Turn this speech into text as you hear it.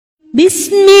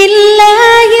بسم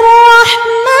الله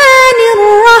الرحمن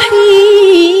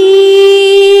الرحيم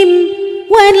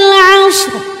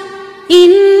والعصر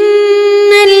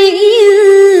إن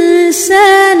الإنسان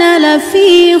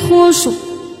لفي خسر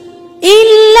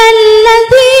إلا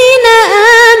الذين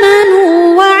آمنوا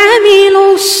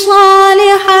وعملوا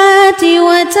الصالحات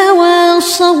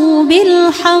وتواصوا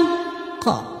بالحق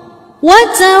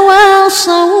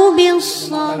وتواصوا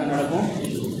بالصبر.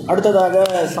 அடுத்ததாக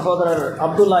சகோதரர்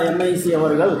அப்துல்லா MIC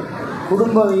அவர்கள்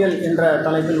குடும்பவியல் என்ற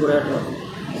தலைப்பில் உரையாற்றுவார்.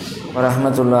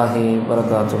 வரஹ்மத்துல்லாஹி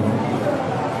வபரகாத்துஹு.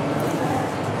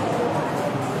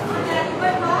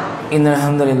 இன்னல்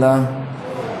ஹம்துலில்லாஹ்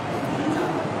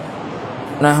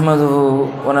நஹ்மதுஹு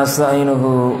வ நஸ்தஈனுஹு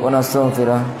வ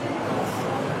நஸ்தக்ஃபிருஹ்.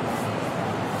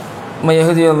 மை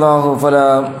யஹ்தியல்லாஹு ஃபலா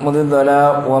முதில்ல லஹு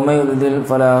வ மை யுضلل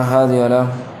ஃபலா ஹாதிய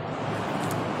லஹு.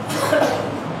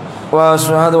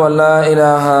 وأشهد أن لا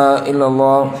إله إلا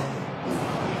الله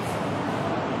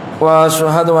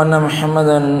وأشهد أن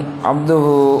محمدا عبده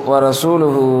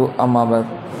ورسوله أما بعد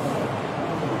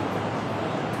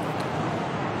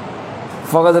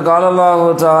فقد قال الله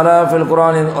تعالى في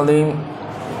القرآن العظيم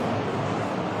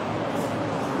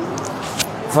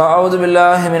فأعوذ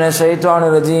بالله من الشيطان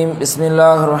الرجيم بسم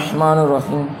الله الرحمن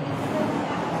الرحيم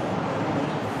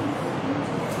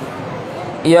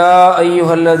يا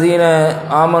أيها الذين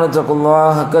آمنوا اتقوا الله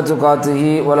حق تقاته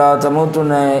ولا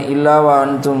تموتن إلا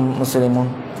وأنتم مسلمون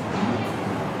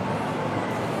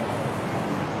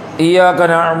إياك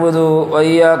نعبد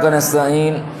وإياك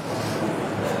نستعين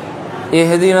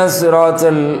اهدنا الصراط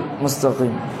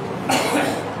المستقيم.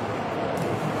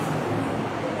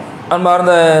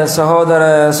 அன்பார்ந்த சகோதர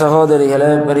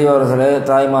சகோதரிகளே, பெரியோர்களே,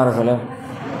 தாய்மார்களே,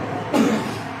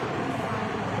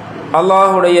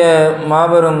 அல்லாஹுடைய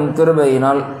மாபெரும்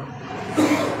கிருபையினால்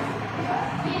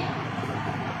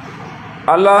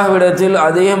அல்லாஹ்விடத்தில்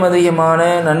அதிகமான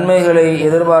நன்மைகளை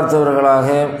எதிர்பார்த்தவர்களாக,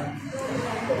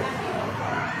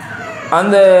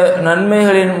 அந்த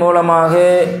நன்மைகளின் மூலமாக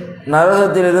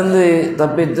நரகத்திலிருந்து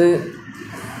தப்பித்து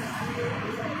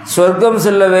சொர்க்கம்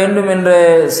செல்ல வேண்டும் என்ற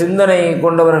சிந்தனை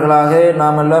கொண்டவர்களாக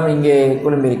நாம் எல்லாம் இங்கே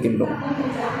குழும்பியிருக்கின்றோம்.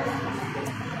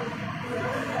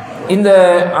 இந்த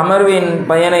அமர்வின்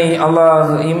பயனை அல்லாஹ்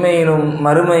இம்மையிலும்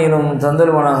மறுமையிலும்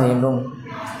தந்தல்வனாக என்றும்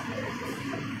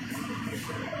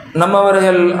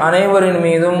நம்மவர்கள் அனைவரின்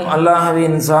மீதும்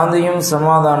அல்லாஹ்வின் சாந்தியும்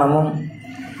சமாதானமும்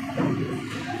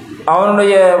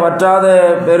அவனுடைய வற்றாத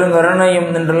பெருங்கருணையும்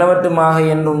நிலவட்டுமாக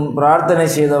என்றும் பிரார்த்தனை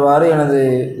செய்தவாறு எனது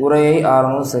உரையை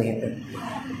ஆரம்பம் செய்கின்றேன்.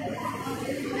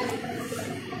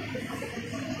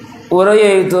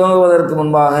 உரையை துவங்குவதற்கு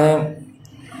முன்பாக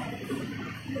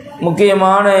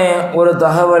முக்கியமான ஒரு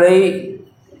தகவலை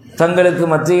தங்களுக்கு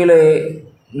மத்தியிலே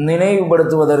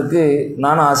நினைவுபடுத்துவதற்கு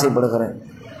நான் ஆசைப்படுகிறேன்.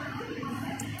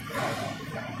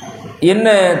 என்ன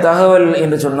தகவல்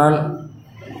என்று சொன்னால்,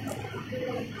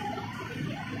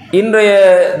 இன்றைய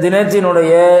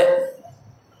தினத்தினுடைய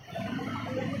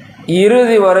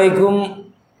இறுதி வரைக்கும்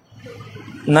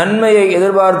நன்மையை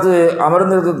எதிர்பார்த்து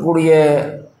அமர்ந்திருக்கக்கூடிய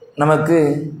நமக்கு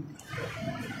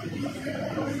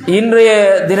இன்றைய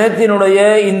தினத்தினுடைய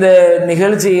இந்த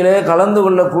நிகழ்ச்சியிலே கலந்து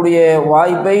கொள்ளக்கூடிய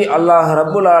வாய்ப்பை அல்லாஹ்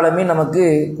ரப்புல் ஆலமீன் நமக்கு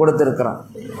கொடுத்திருக்கிறான்.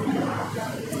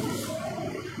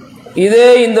 இதே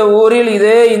இந்த ஊரில்,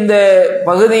 இதே இந்த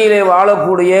பகுதியிலே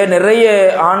வாழக்கூடிய நிறைய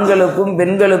ஆண்களுக்கும்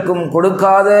பெண்களுக்கும்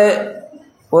கொடுக்காத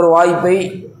ஒரு வாய்ப்பை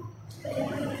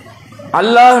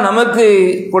அல்லாஹ் நமக்கு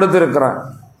கொடுத்திருக்கிறான்.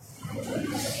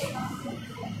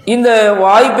 இந்த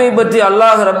வாய்ப்பை பற்றி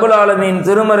அல்லாஹ் ரப்புல் ஆலமீன்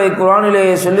திருமறை குர்ஆனிலே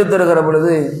சொல்லித் தருகிற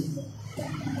பொழுது,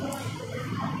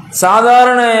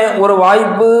 சாதாரண ஒரு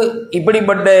வாய்ப்பு,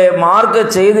 இப்படிப்பட்ட மார்க்க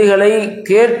செய்திகளை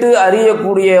கேட்டு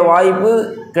அறியக்கூடிய வாய்ப்பு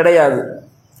கிடையாது.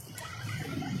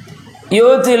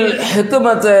 யோத்தில்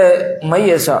ஹிக்மத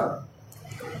மையஷா,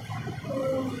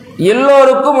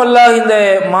 எல்லோருக்கும் அல்லாஹ் இந்த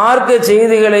மார்க்க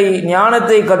செய்திகளை,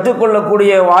 ஞானத்தை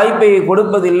கற்றுக்கொள்ளக்கூடிய வாய்ப்பை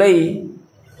கொடுப்பதில்லை.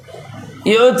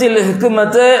 யோத்தில்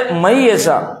ஹிக்மத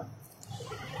மையஷா,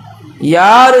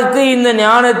 யாருக்கு இந்த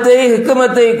ஞானத்தை,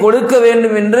 ஹிக்மத்தை கொடுக்க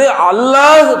வேண்டும் என்று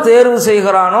அல்லாஹ் தேர்வு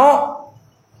செய்கிறானோ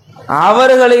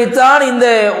அவர்களைத்தான் இந்த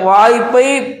வாய்ப்பை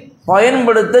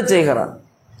பயன்படுத்த செய்கிறான்.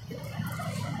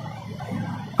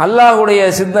 அல்லாஹுடைய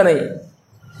சிந்தனை,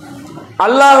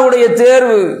 அல்லாஹுடைய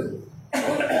தேர்வு.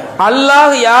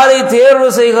 அல்லாஹ் யாரை தேர்வு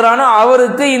செய்கிறானோ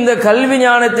அவருக்கு இந்த கல்வி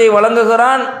ஞானத்தை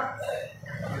வழங்குகிறான்.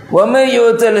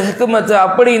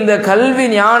 அப்படி இந்த கல்வி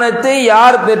ஞானத்தை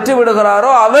யார் பெற்று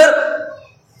விடுகிறாரோ அவர்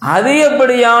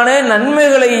அதிகப்படியான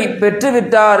நன்மைகளை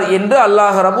பெற்றுவிட்டார் என்று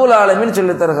அல்லாஹ் ரப்புல் ஆலமீன்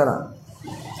சொல்லித் தருகிறான்.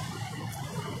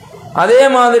 அதே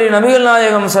மாதிரி நபிகள்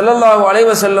நாயகம் ஸல்லல்லாஹு அலைஹி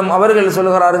வஸல்லம் அவர்கள்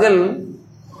சொல்கிறார்கள்,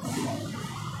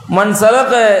 மன்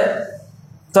சலக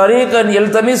தரீகன்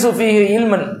யல்தமிசு ஃபீஹி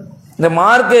இல்மன், இந்த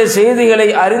மார்க்க செய்திகளை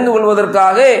அறிந்து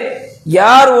கொள்வதற்காக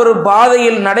யார் ஒரு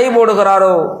பாதையில்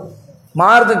நடைபோடுகிறாரோ,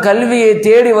 மார்க்க கல்வியை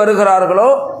தேடி வருகிறார்களோ,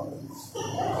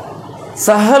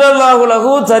 சஹலல்லாஹு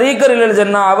லஹு தரீகன் இலல்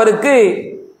ஜன்னா, அவருக்கு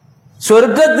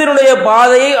சொர்க்கத்தினுடைய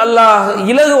பாதையை அல்லாஹ்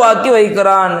இலகுவாக்கி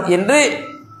வைக்கிறான் என்று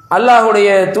அல்லாஹுடைய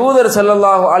தூதர்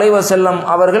ஸல்லல்லாஹு அலைஹி வஸல்லம்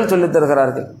அவர்கள் சொல்லித்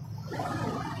தருகிறார்கள்.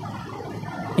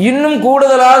 இன்னும்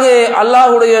கூடுதலாக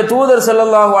அல்லாஹுடைய தூதர்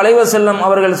ஸல்லல்லாஹு அலைஹி வஸல்லம்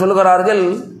அவர்கள் சொல்கிறார்கள்,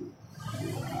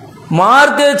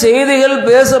 மார்க்க செய்திகள்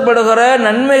பேசப்படுகிற,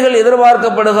 நன்மைகள்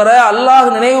எதிர்பார்க்கப்படுகிற, அல்லாஹ்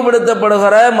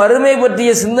நினைவுபடுத்தப்படுகிற, மறுமை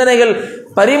பற்றிய சிந்தனைகள்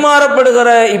பரிமாறப்படுகிற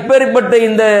இப்பேற்பட்ட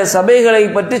இந்த சபைகளை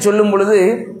பற்றி சொல்லும் பொழுது,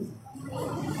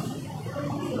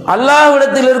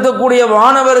 அல்லாஹ்விடத்தில் இருக்கக்கூடிய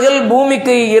வானவர்கள்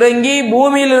பூமிக்கு இறங்கி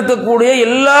பூமியில் இருக்கக்கூடிய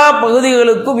எல்லா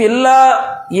பகுதிகளுக்கும் எல்லா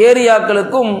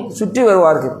ஏரியாக்களுக்கும் சுற்றி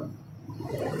வருவார்கள்.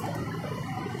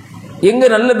 எங்க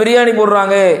நல்ல பிரியாணி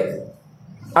போடுறாங்க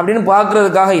அப்படின்னு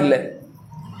பார்க்கறதுக்காக இல்லை,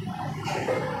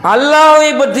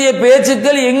 அல்லாஹ்வை பற்றிய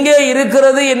பேச்சுக்கள் எங்கே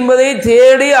இருக்கிறது என்பதை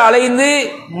தேடி அலைந்து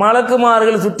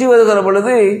மலக்குமார்கள் சுற்றி வருகிற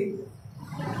பொழுது,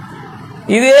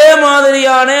 இதே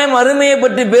மாதிரியான மறுமையை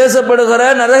பற்றி பேசப்படுகிற,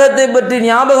 நரகத்தை பற்றி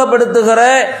ஞாபகப்படுத்துகிற,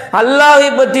 அல்லாஹை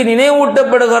பற்றி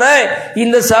நினைவூட்டப்படுகிற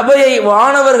இந்த சபையை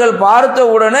வானவர்கள் பார்த்த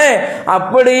உடனே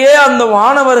அப்படியே அந்த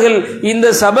வானவர்கள் இந்த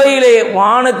சபையிலே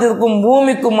வானத்திற்கும்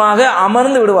பூமிக்குமாக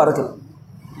அமர்ந்து விடுவார்கள்.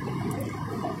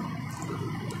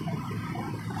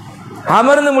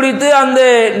 அமர்ந்து முடித்து அந்த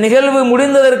நிகழ்வு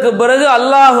முடிந்ததற்கு பிறகு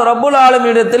அல்லாஹ் ரப்புல்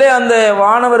ஆலமீனிடத்திலே அந்த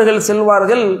வானவர்கள்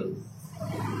செல்வார்கள்.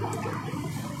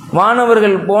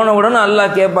 வானவர்கள் போனவுடன்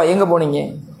அல்லாஹ் கேட்பா, எங்க போனீங்க?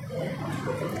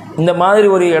 இந்த மாதிரி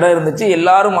ஒரு இடம் இருந்துச்சு,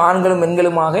 எல்லாரும் ஆண்களும்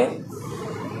பெண்களுமாக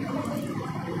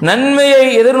நன்மையை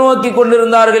எதிர்நோக்கி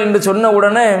கொண்டிருந்தார்கள் என்று சொன்ன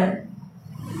உடனே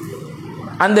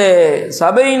அந்த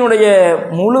சபையினுடைய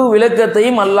முழு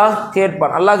விளக்கத்தையும் அல்லாஹ்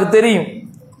கேட்பான். அல்லாஹ்க்கு தெரியும்,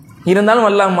 இருந்தாலும்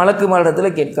அல்லாஹ்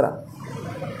மலக்குமாரிடத்தில் கேட்கிறான்.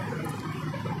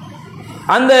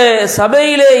 அந்த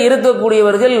சபையிலே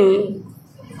இருக்கக்கூடியவர்கள்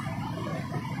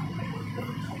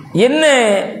என்ன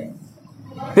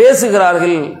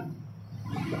பேசுகிறார்கள்?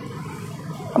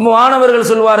 மாணவர்கள்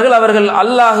சொல்வார்கள், அவர்கள்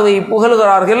அல்லாஹ்வை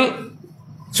புகழ்கிறார்கள்,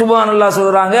 சுப்ஹானல்லாஹ்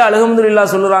சொல்றாங்க,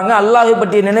 அல்ஹம்துலில்லாஹ் சொல்றாங்க, அல்லாஹ்வை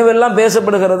பற்றிய நினைவெல்லாம்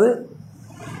பேசப்படுகிறது.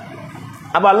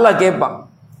 அப்ப அல்லாஹ் கேட்பான்,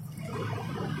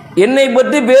 என்னை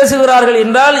பற்றி பேசுகிறார்கள்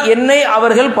என்றால் என்னை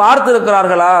அவர்கள்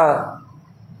பார்த்திருக்கிறார்களா?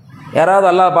 யாராவது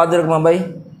அல்லாஹ் பார்த்துருக்குமா பை?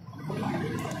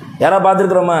 யாராவது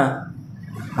பார்த்துருக்குறோமா?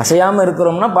 அசையாமல்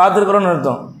இருக்கிறோம்னா பார்த்துருக்குறோம்னு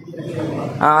அர்த்தம்.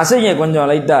 அசைங்க கொஞ்சம்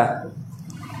லைட்டா.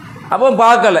 அப்போ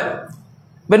பார்க்கல.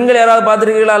 பெண்கள் யாராவது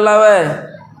பார்த்துருக்கீங்களா அல்லாவை?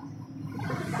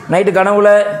 நைட்டு கனவுல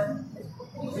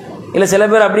இல்லை சில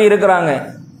பேர் அப்படி இருக்கிறாங்க,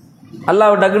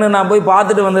 அல்லாவை டக்குன்னு நான் போய்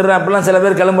பார்த்துட்டு வந்துடுறேன் அப்படிலாம் சில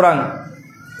பேர் கிளம்புறாங்க.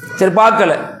 சரி,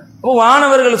 பார்க்கல. அப்போ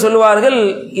வானவர்கள் சொல்வார்கள்,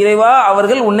 இறைவா,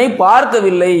 அவர்கள் உன்னை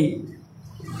பார்க்கவில்லை.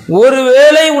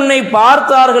 ஒருவேளை உன்னை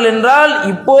பார்த்தார்கள் என்றால்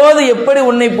இப்போது எப்படி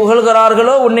உன்னை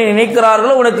புகழ்கிறார்களோ, உன்னை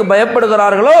நினைக்கிறார்களோ, உனக்கு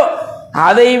பயப்படுகிறார்களோ,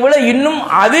 அதை விட இன்னும்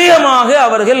அதிகமாக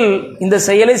அவர்கள் இந்த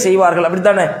செயலை செய்வார்கள்.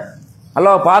 அப்படித்தானே?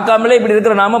 அல்லாஹ் பார்க்காமலே இப்படி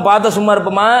இருக்கிற நாம பார்த்த சும்மா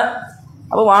இருப்போமா?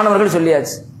 அப்போ வானவர்கள்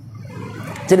சொல்லியாச்சு.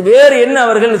 சரி, வேறு என்ன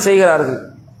அவர்கள் செய்கிறார்கள்?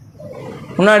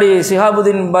 முன்னாடி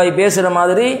சிஹாபுதீன் பாய் பேசுகிற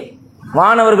மாதிரி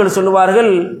வானவர்கள்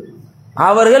சொல்லுவார்கள்,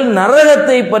 அவர்கள்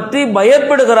நரகத்தை பற்றி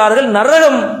பயப்படுகிறார்கள்,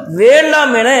 நரகம்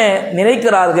வேண்டாம் என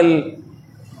நினைக்கிறார்கள்.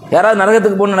 யாராவது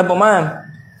நரகத்துக்கு போகணும்னு நினைப்போமா?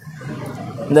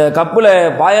 இந்த கப்பில்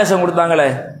பாயாசம் கொடுத்தாங்களே,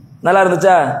 நல்லா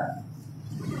இருந்துச்சா?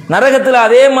 நரகத்தில்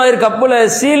அதே மாதிரி கப்பில்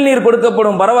சீல் நீர்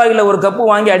கொடுக்கப்படும், பரவாயில்லை ஒரு கப்பு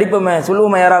வாங்கி அடிப்போமே,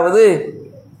 சொல்லுவோமே யாராவது?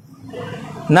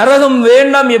 நரகம்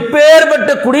வேண்டாம். எப்பேற்பட்ட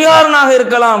குடிகாரனாக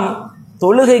இருக்கலாம்,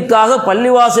 தொழுகைக்காக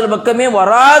பள்ளிவாசல் பக்கமே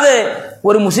வராத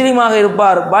ஒரு முஸ்லீமாக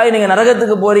இருப்பார். பாய், நீங்க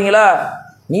நரகத்துக்கு போறீங்களா?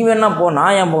 நீ வேணா போ,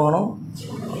 நான் ஏன் போகணும்?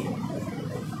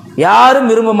 யாரும்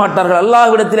விரும்ப மாட்டார்கள்.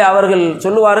 அல்லாஹ்விடத்திலே அவர்கள்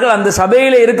சொல்லுவார்கள், அந்த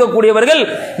சபையிலே இருக்கக்கூடியவர்கள்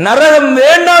நரகம்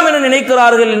வேண்டாம் என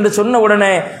நினைக்கிறார்கள் என்று சொன்ன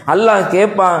உடனே அல்லாஹ்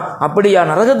கேட்பான், அப்படியா,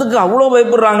 நரகத்துக்கு அவ்வளோ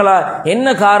பயப்படுறாங்களா?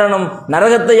 என்ன காரணம்?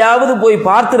 நரகத்தையாவது போய்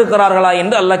பார்த்திருக்கிறார்களா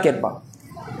என்று அல்லாஹ் கேட்பான்.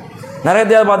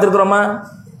 நரகத்தையாவது பார்த்திருக்கிறோமா?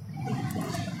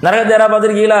 நரகத்தை யாராவது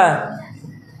பார்த்திருக்கீங்களா?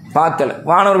 பார்க்கல.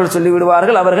 வானவர்கள் சொல்லி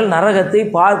விடுவார்கள், அவர்கள் நரகத்தை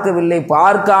பார்க்கவில்லை.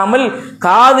 பார்க்காமல்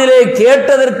காதிலே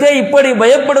கேட்டதற்கே இப்படி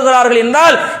பயப்படுகிறார்கள்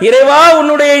என்றால், இறைவா,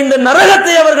 உன்னுடைய இந்த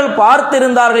நரகத்தை அவர்கள்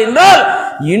பார்த்திருந்தார்கள் என்றால்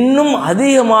இன்னும்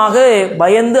அதிகமாக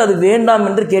பயந்து அது வேண்டாம்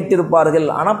என்று கேட்டிருப்பார்கள்.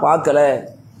 ஆனா பார்க்கல.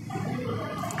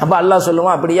 அப்ப அல்லாஹ்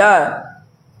சொல்லுவான், அப்படியா,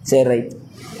 சரி ரைட்.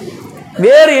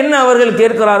 வேறு என்ன அவர்கள்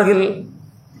கேட்கிறார்கள்?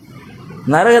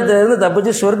 நரகத்திலிருந்து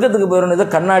தப்பிச்சு சொர்க்கத்துக்கு போயிடணும். இதை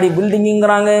கண்ணாடி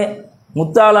பில்டிங்குங்கிறாங்க,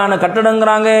 முத்தாலான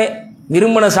கட்டடங்கிறாங்க,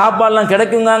 விரும்பின சாப்பாடுலாம்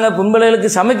கிடைக்குங்காங்க, பொம்பளைகளுக்கு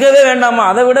சமைக்கவே வேண்டாமா?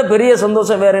 அதை விட பெரிய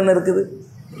சந்தோஷம் வேற என்ன இருக்குது?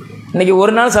 இன்றைக்கி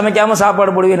ஒரு நாள் சமைக்காமல்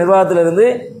சாப்பாடு போடுவீங்க நிர்வாகத்தில் இருந்து,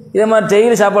 இதே மாதிரி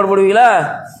டெய்லி சாப்பாடு போடுவீங்களா?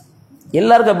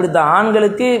 எல்லாருக்கும் அப்படித்தான்.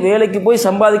 ஆண்களுக்கு வேலைக்கு போய்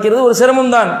சம்பாதிக்கிறது ஒரு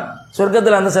சிரமம் தான்,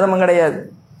 சொர்க்கத்தில் அந்த சிரமம் கிடையாது.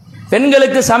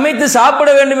 பெண்களுக்கு சமைத்து சாப்பிட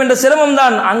வேண்டும் என்ற சிரமம்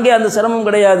தான், அங்கே அந்த சிரமம்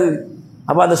கிடையாது.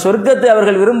 அப்போ அந்த சொர்க்கத்தை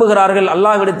அவர்கள் விரும்புகிறார்கள்.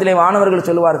 அல்லாஹ்விடத்திலே வானவர்கள்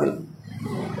சொல்லுவார்கள்.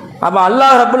 அப்போ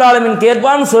அல்லாஹ் ரப்புல் ஆலமீன்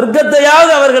கேட்பான்,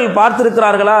 சொர்க்கத்தையாவது அவர்கள்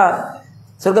பார்த்திருக்கிறார்களா?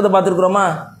 சொர்க்கத்தை பார்த்துருக்குறோமா?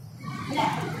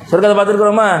 சொர்க்கத்தை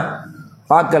பார்த்துருக்குறோமா?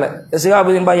 பார்க்கல.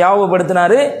 சிகாபுதீன் பாய்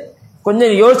ஞாபகப்படுத்தினாரு,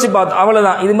 கொஞ்சம் யோசிச்சு பார்த்தோம்,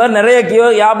 அவ்வளோதான். இது மாதிரி நிறைய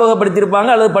ஞாபகப்படுத்தியிருப்பாங்க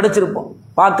அல்லது படிச்சிருப்போம்.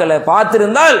 பார்க்கல.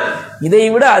 பார்த்திருந்தால் இதை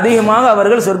விட அதிகமாக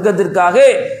அவர்கள் சொர்க்கத்திற்காக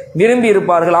விரும்பி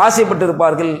இருப்பார்கள், ஆசைப்பட்டு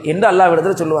இருப்பார்கள் என்று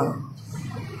அல்லாஹ்விடத்தில் சொல்லுவாங்க.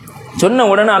 சொன்ன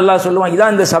உடனே அல்லாஹ் சொல்லுவான்,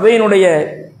 இதான் இந்த சபையினுடைய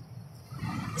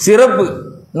சிறப்பு.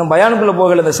 இன்னும் பயானுக்குள்ள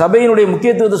போகல, இந்த சபையினுடைய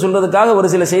முக்கியத்துவத்தை சொல்றதுக்காக ஒரு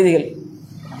சில செய்திகள்.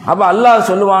 அப்ப அல்லாஹ்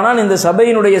சொல்லுவானான், இந்த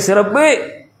சபையினுடைய சிறப்பு,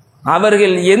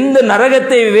 அவர்கள் எந்த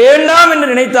நரகத்தை வேண்டாம் என்று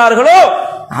நினைத்தார்களோ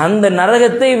அந்த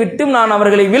நரகத்தை விட்டும் நான்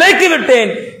அவர்களை விலக்கி விட்டேன்.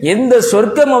 எந்த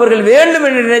சொர்க்கம் அவர்கள் வேண்டும்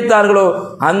என்று நினைத்தார்களோ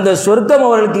அந்த சொர்க்கம்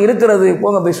அவர்களுக்கு இருக்கிறது,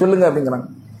 போங்க போய் சொல்லுங்க அப்படிங்கிறாங்க.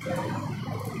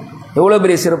 எவ்வளவு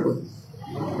பெரிய சிறப்பு!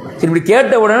 இப்படி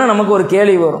கேட்ட உடனே நமக்கு ஒரு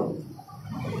கேள்வி வரும்.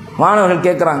 மாணவர்கள்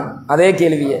கேட்குறாங்க அதே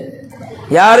கேள்வியை,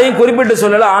 யாரையும் குறிப்பிட்டு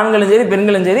சொல்லல, ஆண்களும் சரி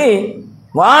பெண்களும் சரி,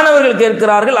 மாணவர்கள்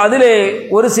கேட்கிறார்கள். அதிலே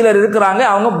ஒரு சிலர் இருக்கிறாங்க,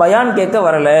 அவங்க பயான் கேட்க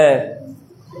வரல.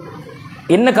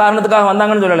 என்ன காரணத்துக்காக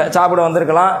வந்தாங்கன்னு சொல்லலை. சாப்பிட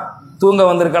வந்திருக்கலாம், தூங்க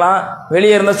வந்திருக்கலாம்,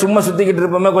 வெளியே இருந்தால் சும்மா சுற்றிக்கிட்டு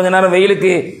இருப்போமே, கொஞ்ச நேரம்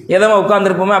வெயிலுக்கு எதமா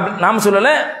உட்கார்ந்துருப்போமே, அப்படி நாம்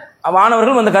சொல்லலை.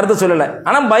 மாணவர்கள் அந்த கருத்தை சொல்லலை.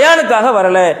 ஆனால் பயானுக்காக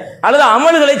வரல, அல்லது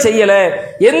அமல்களை செய்யலை,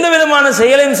 எந்த விதமான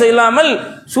செயலையும் செய்யாமல்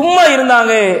சும்மா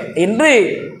இருந்தாங்க என்று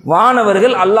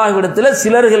வானவர்கள் அல்லாஹ்விடத்தில்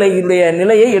சிலர்களுடைய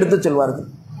நிலையை எடுத்து சொல்வார்கள்.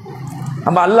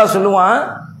 அப்ப அல்லாஹ் சொல்லுவான்,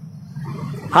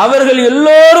 அவர்கள்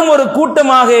எல்லோரும் ஒரு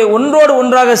கூட்டமாக ஒன்றோடு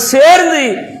ஒன்றாக சேர்ந்து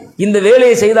இந்த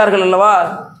வேலையை செய்தார்கள் அல்லவா,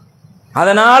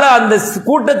 அதனால அந்த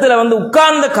கூட்டத்தில் வந்து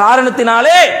உட்கார்ந்த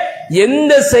காரணத்தினாலே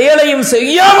எந்த செயலையும்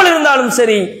செய்யாமல் இருந்தாலும்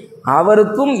சரி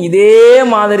அவருக்கும் இதே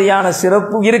மாதிரியான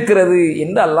சிறப்பு இருக்கிறது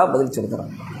என்று அல்லாஹ் பதில்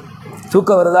சொல்கிறான்.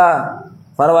 தூக்கம் வருதா?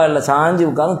 பரவாயில்ல, சாஞ்சி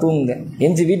உட்கார்ந்து தூங்குங்க,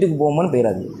 எஞ்சி வீட்டுக்கு போகும்போது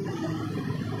போயிடாது.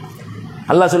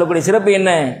 அல்லாஹ் சொல்லக்கூடிய சிறப்பு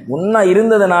என்ன? ஒன்னா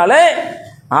இருந்ததுனால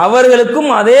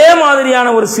அவர்களுக்கும் அதே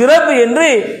மாதிரியான ஒரு சிறப்பு என்று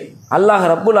அல்லாஹ்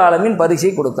ரப்புல் ஆலமீன்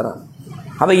பரிசை கொடுக்கிறான்.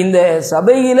 அப்ப இந்த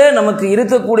சபையிலே நமக்கு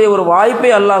இருக்கக்கூடிய ஒரு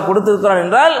வாய்ப்பை அல்லாஹ் கொடுத்திருக்கிறான்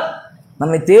என்றால்,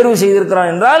 நம்மை தேர்வு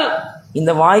செய்திருக்கிறான் என்றால்,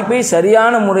 இந்த வாய்ப்பை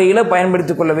சரியான முறையில்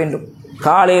பயன்படுத்திக் கொள்ள வேண்டும்.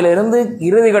 காலையிலிருந்து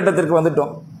இறுதி கட்டத்திற்கு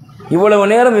வந்துட்டோம். இவ்வளவு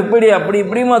நேரம் இப்படி அப்படி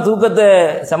இப்படிமா தூக்கத்தை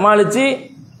சமாளித்து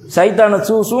சைத்தான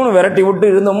சூன்னு விரட்டி விட்டு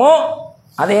இருந்தோமோ,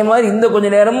 அதே மாதிரி இந்த கொஞ்ச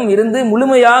நேரமும் இருந்து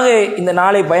முழுமையாக இந்த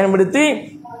நாளை பயன்படுத்தி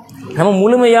நம்ம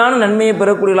முழுமையான நன்மையை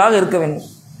பெறக்கூடியதாக இருக்க வேண்டும்.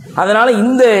 அதனால்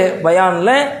இந்த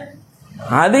பயானில்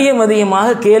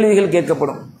அதிகமாக கேள்விகள்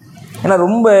கேட்கப்படும். ஏன்னா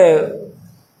ரொம்ப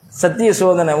சத்திய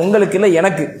சோதனை உங்களுக்கு இல்லை,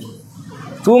 எனக்கு.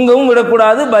 தூங்கவும்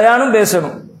விடக்கூடாது, பயானும்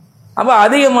பேசணும். அப்போ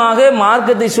அதிகமாக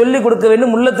மார்க்கத்தை சொல்லிக் கொடுக்க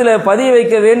வேண்டும், உள்ளத்தில் பதிய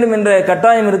வைக்க வேண்டும் என்ற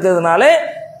கட்டாயம் இருக்கிறதுனால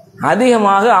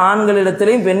அதிகமாக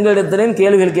ஆண்களிடத்திலையும் பெண்களிடத்திலையும்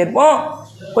கேள்விகள் கேட்போம்.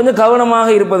 கொஞ்சம் கவனமாக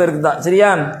இருப்பதற்கு தான், சரியா?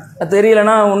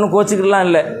 தெரியலன்னா ஒன்றும் கோச்சிக்கலாம்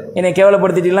இல்லை, என்னை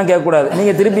கேவலப்படுத்திட்டுலாம் கேட்கக்கூடாது.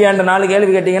 நீங்கள் திருப்பி என்கிட்ட 4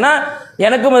 கேள்வி கேட்டீங்கன்னா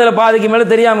எனக்கும் அதில் பாதிக்கு மேலே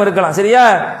தெரியாமல் இருக்கலாம், சரியா?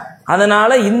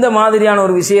 அதனால் இந்த மாதிரியான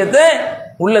ஒரு விஷயத்தை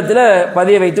உள்ளத்தில்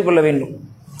பதிய வைத்துக் கொள்ள வேண்டும்.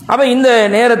 அப்போ இந்த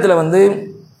நேரத்தில் வந்து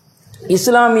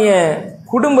இஸ்லாமிய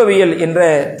குடும்பவியல் என்ற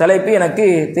தலைப்பு எனக்கு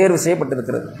தேர்வு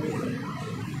செய்யப்பட்டிருக்கிறது.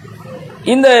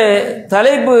 இந்த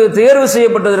தலைப்பு தேர்வு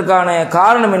செய்யப்பட்டதற்கான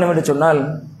காரணம் என்னவென்று சொன்னால்,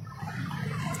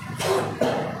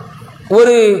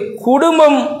 ஒரு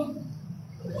குடும்பம்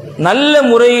நல்ல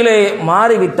முறையிலே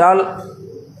மாறிவிட்டால்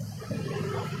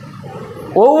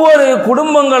ஒவ்வொரு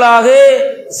குடும்பங்களாக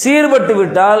சீர்பட்டு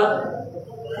விட்டால்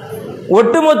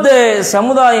ஒட்டுமொத்த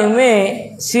சமுதாயமே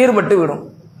சீர்பட்டு விடும்.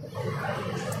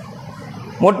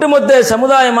 ஒட்டுமொத்த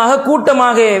சமுதாயமாக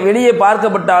கூட்டமாக வெளியே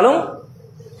பார்க்கப்பட்டாலும்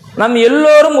நம்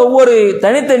எல்லோரும் ஒவ்வொரு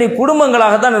தனித்தனி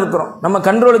குடும்பங்களாகத்தான் இருக்கிறோம். நம்ம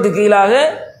கண்ட்ரோலுக்கு கீழாக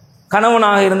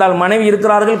கணவனாக இருந்தால் மனைவி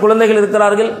இருக்கிறார்கள், குழந்தைகள்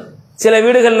இருக்கிறார்கள். சில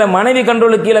வீடுகளில் மனைவி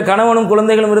கண்ட்ரோலுக்கு கீழே கணவனும்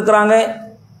குழந்தைகளும் இருக்கிறாங்க.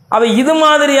 அவை இது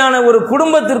மாதிரியான ஒரு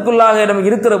குடும்பத்திற்குள்ளாக நம்ம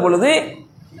இருக்கிற பொழுது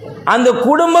அந்த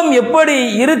குடும்பம் எப்படி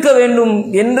இருக்க வேண்டும்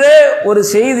என்ற ஒரு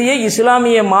செய்தியை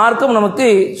இஸ்லாமிய மார்க்கம் நமக்கு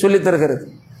சொல்லித் தருகிறது.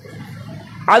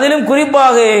 அதிலும்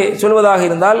குறிப்பாக சொல்வதாக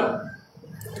இருந்தால்,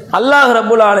 அல்லாஹ்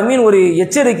ரப்புல் ஆலமீன் ஒரு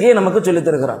எச்சரிக்கையை நமக்கு சொல்லித்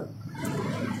தருகிறார்.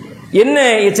 என்ன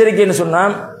எச்சரிக்கைன்னு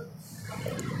சொன்னால்,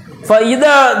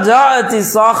 ஃபஇதா ஜாஅத்தி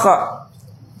ஸாஹா,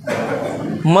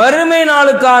 மறுமை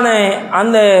நாளுக்கான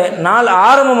அந்த நாள்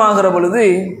ஆரம்பமாகிற பொழுது,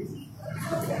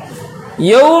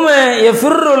 யௌம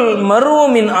யஃபிர்ருல் மர்உ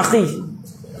மின் அஹி,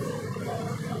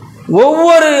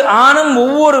 ஒவ்வொரு ஆணும்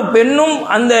ஒவ்வொரு பெண்ணும்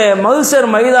அந்த மஹ்ஷர்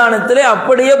மைதானத்திலே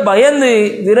அப்படியே பயந்து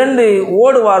விரண்டு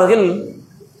ஓடுவார்கள்.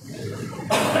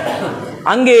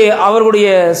 அங்கே அவர்களுடைய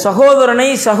சகோதரனை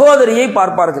சகோதரியை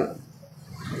பார்ப்பார்கள்.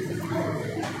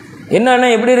 என்னன்னா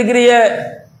எப்படி இருக்கிறீங்க,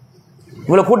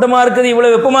 இவ்வளவு கூட்டமா இருக்குது,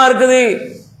 இவ்வளவு வெப்பமா இருக்குது,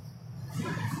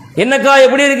 என்னக்கா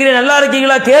எப்படி இருக்கிறீங்க, நல்லா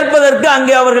இருக்கீங்களா கேட்பதற்கு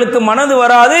அங்கே அவர்களுக்கு மனது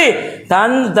வராது.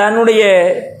 தன்னுடைய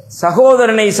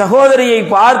சகோதரனை சகோதரியை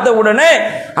பார்த்த உடனே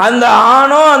அந்த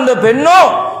ஆணோ அந்த பெண்ணோ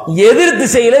எதிர்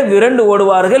திசையில விரண்டு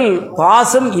ஓடுவார்கள்.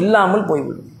 பாசம் இல்லாமல்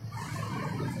போய்விடும்.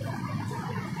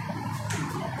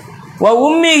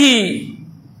 உம்மிகி,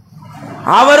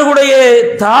 அவர்களுடைய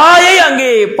தாயை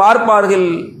அங்கே பார்ப்பார்கள்.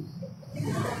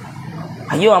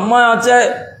 ஐயோ அம்மா ஆச்ச,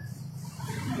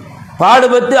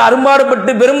 பாடுபட்டு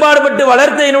அரும்பாடுபட்டு பெரும்பாடுபட்டு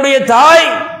வளர்த்த என்னுடைய தாய்,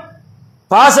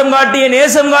 பாசம் காட்டிய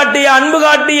நேசம் காட்டிய அன்பு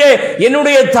காட்டிய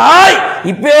என்னுடைய தாய்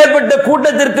இப்பேற்பட்ட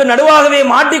கூட்டத்திற்கு நடுவாகவே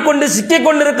மாட்டிக்கொண்டு சிக்கிக்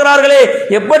கொண்டிருக்கிறார்களே,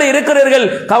 எப்படி இருக்கிறீர்கள்,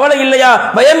 கவலை இல்லையா,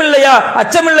 பயம் இல்லையா,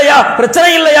 அச்சம் இல்லையா,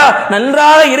 பிரச்சனை இல்லையா,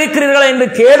 நன்றாக இருக்கிறீர்களா என்று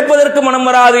கேட்பதற்கு மனம்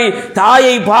வராது.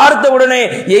 தாயை பார்த்த உடனே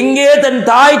எங்கே தன்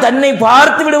தாய் தன்னை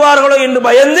பார்த்து விடுவார்களோ என்று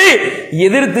பயந்து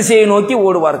எதிர் திசையை நோக்கி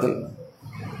ஓடுவார்கள்.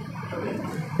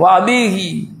 வாபிஹி,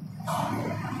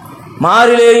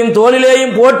 மாரிலேயும்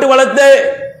தோளிலேயும் போட்டு வளர்த்த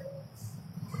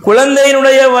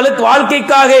குழந்தையினுடைய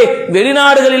வாழ்க்கைக்காக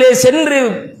வெளிநாடுகளிலே சென்று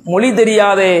மொழி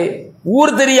தெரியாதே,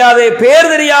 ஊர் தெரியாதே, பேர்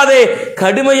தெரியாதே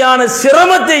கடுமையான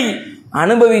சிரமத்தை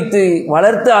அனுபவித்து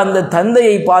வளர்த்த அந்த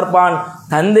தந்தையை பார்ப்பான்.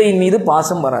 தந்தையின் மீது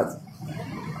பாசம் வராது,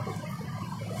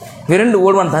 விரண்டு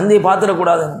ஓடுவான், தந்தையை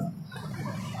பார்த்திடக்கூடாது.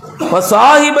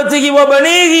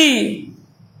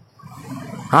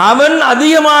 அவன்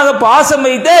அதிகமாக பாசம்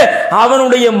வைத்த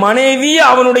அவனுடைய மனைவி,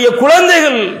 அவனுடைய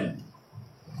குழந்தைகள்,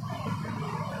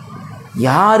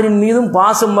 யாரின் மீதும்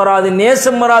பாசம் வராது,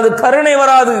 நேசம் வராது, கருணை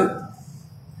வராது.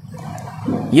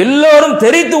 எல்லோரும்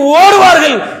தெரித்து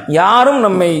ஓடுவார்கள். யாரும்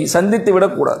நம்மை சந்தித்து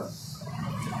விடக்கூடாது.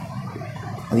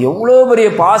 அது எவ்வளவு பெரிய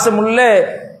பாசம் உள்ள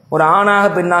ஒரு ஆணாக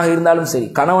பெண்ணாக இருந்தாலும் சரி,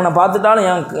 கணவனை பார்த்துட்டாலும்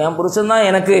என் புருஷன் தான்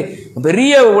எனக்கு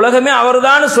பெரிய உலகமே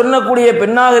அவர்தான் சொல்லக்கூடிய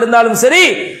பெண்ணாக இருந்தாலும் சரி,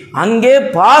 அங்கே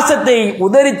பாசத்தை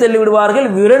உதறி தள்ளி விடுவார்கள்,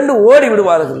 விரண்டு ஓடி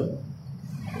விடுவார்கள்.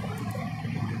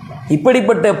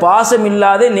 இப்படிப்பட்ட பாசம்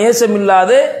இல்லாத நேசம்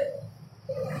இல்லாத,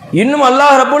 இன்னும்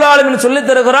அல்லாஹ் ரப்புல் ஆலமீன் சொல்லித்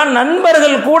தருகிறான்,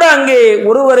 நண்பர்கள் கூட அங்கே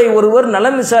ஒருவரை ஒருவர்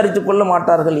நலம் விசாரித்துக் கொள்ள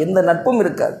மாட்டார்கள், எந்த நட்பும்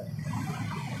இருக்காது.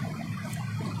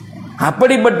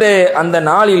 அப்படிப்பட்ட அந்த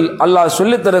நாளில் அல்லாஹ்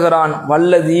சொல்லித் தருகிறான்,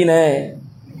 வல்லதீன,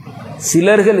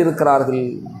 சிலர்கள் இருக்கிறார்கள்.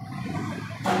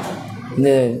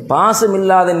 இந்த பாசம்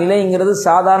இல்லாத நிலைங்கிறது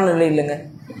சாதாரண நிலை இல்லைங்க.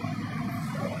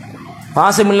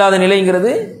 பாசம் இல்லாத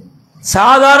நிலைங்கிறது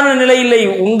சாதாரண நிலை இல்லை.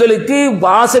 உங்களுக்கு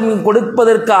பாசம்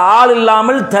கொடுப்பதற்கு ஆள்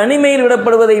இல்லாமல் தனிமையில்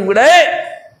விடப்படுவதை விட,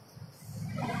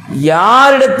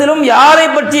 யாரிடத்திலும் யாரை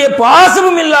பற்றிய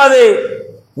பாசமும் இல்லாத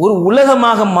ஒரு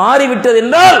உலகமாக மாறிவிட்டது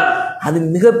என்றால் அது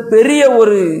மிகப்பெரிய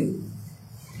ஒரு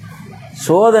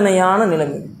சோதனையான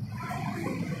நிலைமை.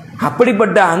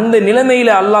 அப்படிப்பட்ட அந்த நிலைமையில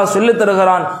அல்லாஹ் சொல்லித்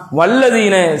தருகிறான்,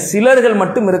 வல்லதீன, சிலர்கள்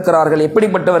மட்டும் இருக்கிறார்கள்.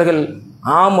 எப்படிப்பட்டவர்கள்?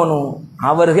 ஆமனு,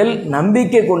 அவர்கள்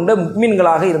நம்பிக்கை கொண்ட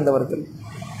முக்மின்களாக இருந்தவர்கள்.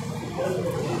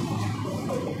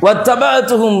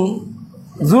 வத்தபஅத்துஹும்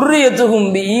ذُرِّيَّتُهُم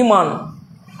بِஈமான்,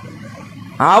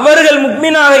 அவர்கள்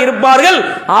முக்மினாக இருப்பார்கள்.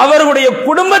 அவர்களுடைய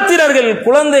குடும்பத்தினர்கள்,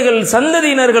 குழந்தைகள்,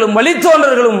 சந்ததியினர்களும்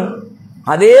வழித்தோன்றர்களும்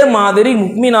அதே மாதிரி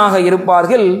முக்மினாக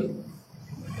இருப்பார்கள்.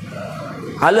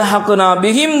 அல்ஹக்னா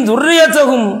பிஹிம்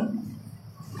ذُرِّيَّتَهُم,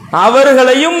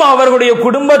 அவர்களையும் அவர்களுடைய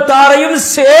குடும்பத்தாரையும்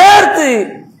சேர்த்து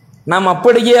நாம்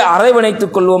அப்படியே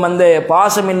அரவணைத்துக் கொள்வோம். அந்த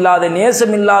பாசமில்லாத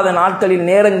நேசமில்லாத நாட்களில்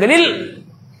நேரங்களில்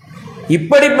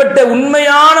இப்படிப்பட்ட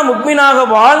உண்மையான முக்மினாக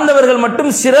வாழ்ந்தவர்கள்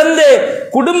மட்டும், சிறந்த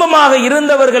குடும்பமாக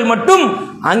இருந்தவர்கள் மட்டும்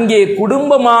அங்கே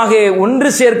குடும்பமாக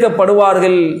ஒன்று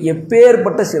சேர்க்கப்படுவார்கள்.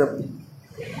 எப்பேற்பட்ட சிறப்பு!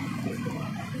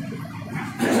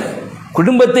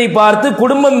 குடும்பத்தை பார்த்து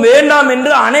குடும்பம் வேண்டாம்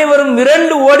என்று அனைவரும்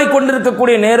விரண்டு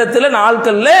ஓடிக்கொண்டிருக்கக்கூடிய நேரத்தில்,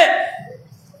 நாட்கள்ல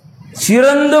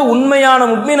சிறந்த உண்மையான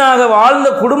முக்மினாக வாழ்ந்த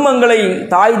குடும்பங்களை,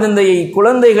 தாய் தந்தையை,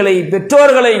 குழந்தைகளை,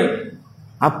 பெற்றோர்களை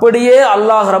அப்படியே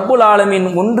அல்லாஹ் ரப்புல் ஆலமீன்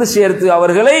ஒன்று சேர்த்து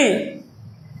அவர்களை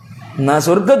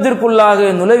சொர்க்கத்திற்குள்ளாக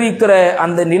நுழைவிக்கிற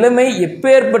அந்த நிலைமை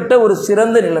எப்பேற்பட்ட ஒரு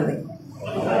சிறந்த நிலைமை!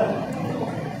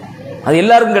 அது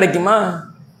எல்லாருக்கும் கிடைக்குமா?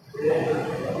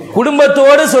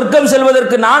 குடும்பத்தோடு சொர்க்கம்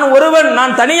செல்வதற்கு நான் ஒருவன்,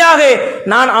 நான் தனியாக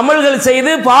நான் அமல்கள்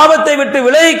செய்து பாவத்தை விட்டு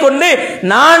விலகிக் கொண்டு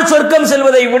நான் சொர்க்கம்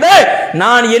செல்வதை விட,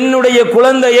 நான் என்னுடைய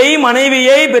குழந்தையை,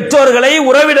 மனைவியை, பெற்றோர்களை,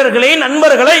 உறவினர்களை,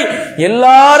 நண்பர்களை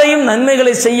எல்லாரையும்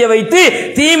நன்மைகளை செய்ய வைத்து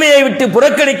தீமையை விட்டு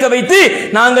புறக்கணிக்க வைத்து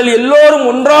நாங்கள் எல்லோரும்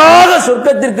ஒன்றாக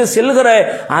சொர்க்கத்திற்கு செல்கிற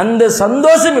அந்த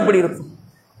சந்தோஷம் எப்படி இருக்கும்?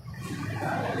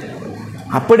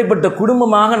 அப்படிப்பட்ட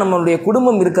குடும்பமாக நம்மளுடைய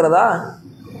குடும்பம் இருக்கிறதா?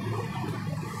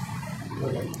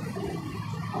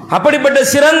 அப்படிப்பட்ட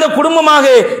சிறந்த குடும்பமாக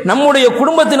நம்முடைய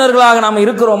குடும்பத்தினர்களாக நாம்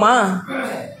இருக்கிறோமா?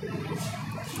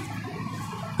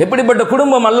 எப்படிப்பட்ட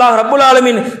குடும்பம்? அல்லாஹ் ரப்புல்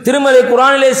ஆலமீன் திருமறை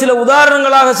குர்ஆனிலே சில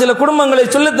உதாரணங்களாக சில குடும்பங்களை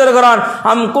சொல்லித் தருகிறான்.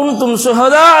 அம் குன்தும்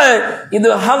சுஹதா இது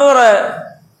ஹதர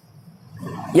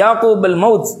யாக்கூப் அல்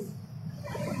மவுத்.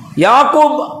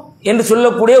 யாக்கூப் என்று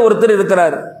சொல்லக்கூடிய ஒருத்தர்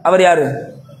இருக்கிறார். அவர் யாரு?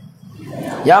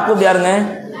 யாக்கூப் யாருங்க?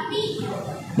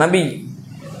 நபி.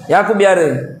 யாக்கூப் யாரு?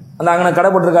 அந்த அங்கே கடை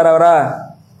போட்டிருக்காரு அவரா?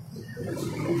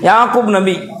 யாக்கூப்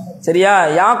நபி. சரியா?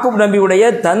 யாக்கூப் நபியுடைய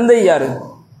தந்தை யாரு?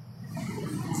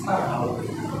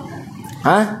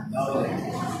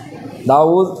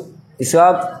 தாவூத்,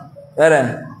 இஸ்ஹாக், வேற?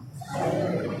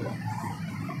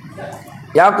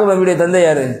 யாக்கூப் நபியுடைய தந்தை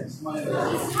யாரு?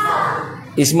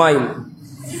 இஸ்மாயில்.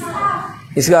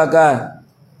 இஸ்ஹாக்கா?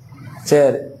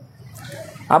 சரி.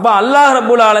 அப்ப அல்லாஹ்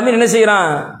ரப்புல் ஆலமீன் என்ன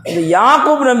செய்யறான்? இந்த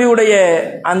யாக்கூப் நபியுடைய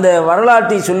அந்த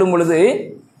வரலாற்றை சொல்லும் பொழுது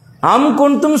அம்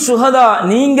குன்தும் சுஹதா,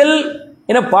 நீங்கள்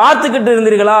என்ன பார்த்துக்கிட்டு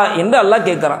இருந்தீர்களா என்று அல்லாஹ்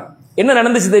கேட்கிறான். என்ன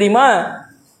நடந்துச்சு தெரியுமா?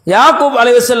 யாக்கூப்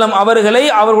அலைஹிஸ்ஸலாம் அவர்களை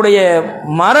அவருடைய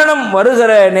மரணம்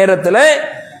வருகிற நேரத்தில்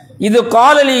இது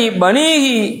காலலி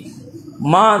பனீஹி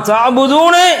மா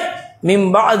தஅபுதூன மின்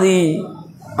பஅதி,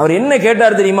 அவர் என்ன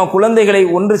கேட்டார் தெரியுமா? குழந்தைகளை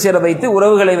ஒன்று சேர வைத்து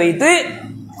உறவுகளை வைத்து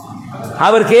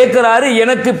அவர் கேட்கிறாரு,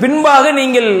 எனக்கு பின்பாக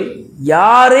நீங்கள்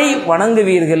யாரை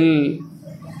வணங்குவீர்கள்?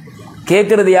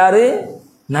 கேட்கிறது யாரு?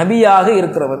 நபியாக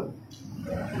இருக்கிறவர்.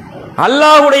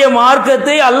 அல்லாஹ்வுடைய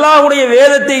மார்க்கத்தை அல்லாஹ்வுடைய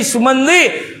வேதத்தை சுமந்து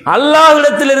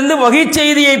அல்லாஹ்விடத்திலிருந்து வகை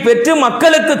செய்தியை பெற்று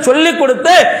மக்களுக்கு சொல்லிக் கொடுத்த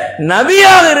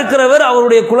நபியாக இருக்கிறவர்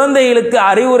அவருடைய குழந்தைகளுக்கு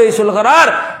அறிவுரை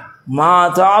சொல்கிறார். மா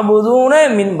தஅபுதூன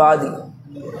மின் பாதி.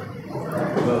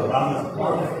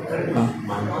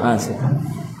 சரி.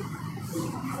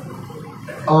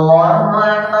 Allahu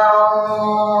Akbar,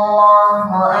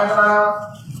 Allahu Akbar,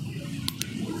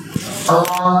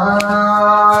 Allahu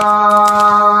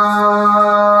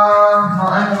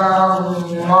Akbar,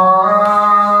 Allahu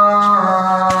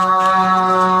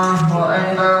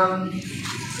Akbar.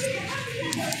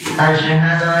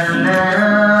 Ashhadu an la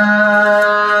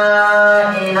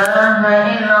ilaha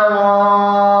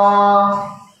illallah.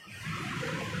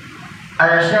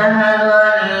 Ashhadu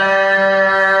an la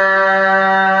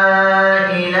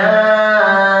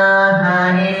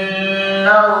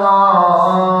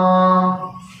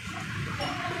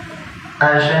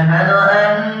أشهد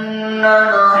أن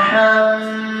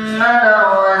محمدا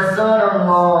رسول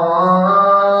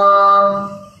الله.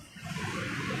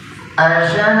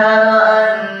 أشهد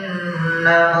أن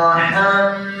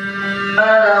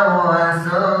محمدا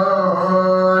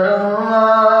رسول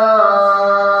الله.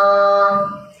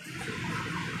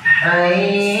 حي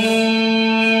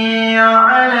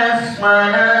على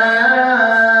الصلاة.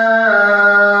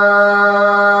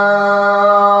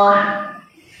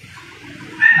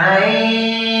 حي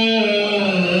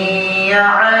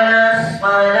على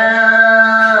الصلاة.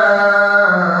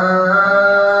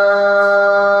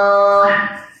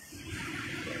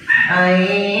 حي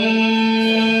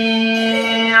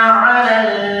على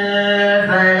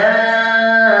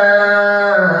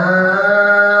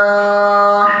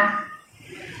الفلاح.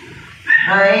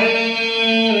 حي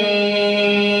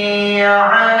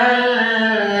على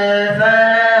الفلاح.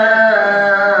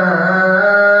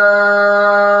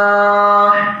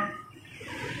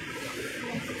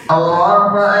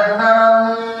 الله أكبر،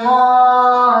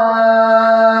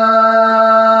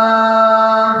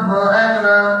 الله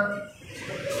أكبر.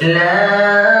 لا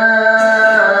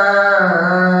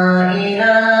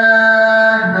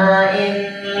إله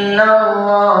إلا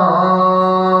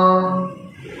الله.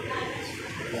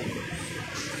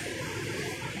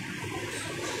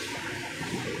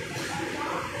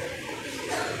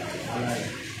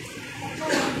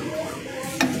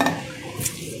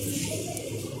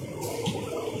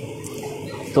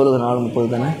 தொழுகை 4:30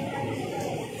 தானே?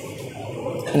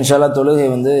 இன்ஷா அல்லாஹ் தொழுகை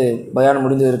பயான்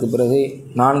முடிந்ததற்கு பிறகு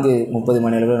 4:30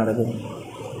 மணி அளவில் நடக்குது.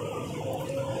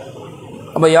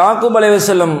 அப்போ யாக்கூப்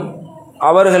அலைஹிஸ்ஸலாம்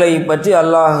அவர்களை பற்றி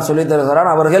அல்லாஹ் சொல்லித் தருகிறான்.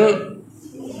 அவர்கள்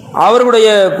அவர்களுடைய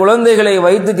குழந்தைகளை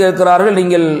வைத்து கேட்கிறார்கள்,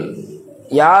 நீங்கள்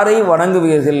யாரை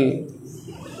வணங்குவீர்கள்?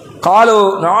 காலோ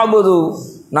நாபுது,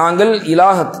 நாங்கள்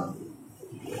இலாஹத்,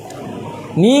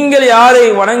 நீங்கள் யாரை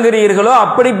வணங்குகிறீர்களோ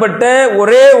அப்படிப்பட்ட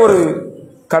ஒரே ஒரு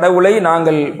கடவுளை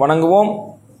நாங்கள் வணங்குவோம்.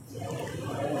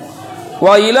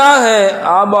 வா இலாஹ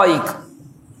ஆபாயிக்,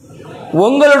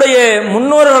 உங்களுடைய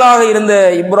முன்னோர்களாக இருந்த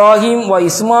இப்ராஹிம் வா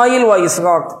இஸ்மாயில் வா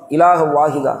இஸ்ஹாக் இலாஹ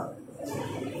வாஹிதா.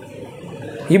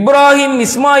 இப்ராஹிம்,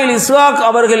 இஸ்மாயில், இஸ்ஹாக்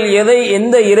அவர்கள்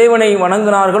எந்த இறைவனை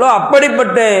வணங்கினார்களோ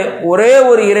அப்படிப்பட்ட ஒரே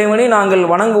ஒரு இறைவனை நாங்கள்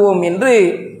வணங்குவோம் என்று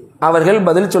அவர்கள்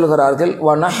பதில் சொல்கிறார்கள்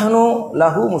வனஹனு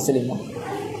லஹு முஸ்லிமுன்,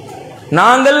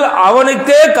 நாங்கள்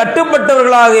அவனுக்கே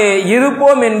கட்டுப்பட்டவர்களாக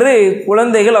இருப்போம் என்று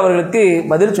குழந்தைகள் அவர்களுக்கு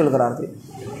பதில் சொல்கிறார்கள்.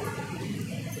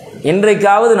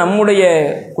 என்றைக்காவது நம்முடைய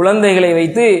குழந்தைகளை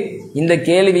வைத்து இந்த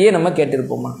கேள்வியை நம்ம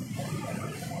கேட்டிருப்போமா?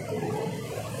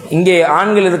 இங்கே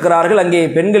ஆண்கள் இருக்கிறார்கள், அங்கே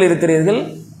பெண்கள் இருக்கிறீர்கள்.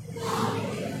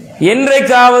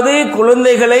 என்றைக்காவது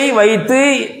குழந்தைகளை வைத்து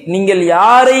நீங்கள்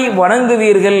யாரை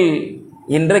வணங்குவீர்கள்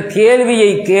என்ற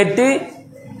கேள்வியை கேட்டு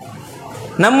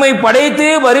நம்மை படைத்து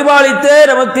பரிபாலித்த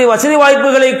நமக்கு வசதி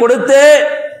வாய்ப்புகளை கொடுத்த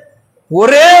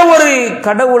ஒரே ஒரு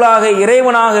கடவுளாக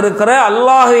இறைவனாக இருக்கிற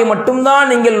அல்லாஹ்வை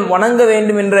மட்டும்தான் நீங்கள் வணங்க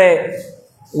வேண்டும் என்ற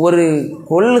ஒரு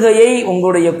கொள்கையை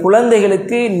உங்களுடைய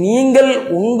குழந்தைகளுக்கு நீங்கள்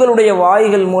உங்களுடைய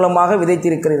வாய்கள் மூலமாக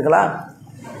விதைத்திருக்கிறீர்களா?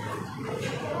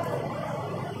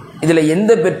 இதில்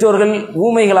எந்த பெற்றோர்கள்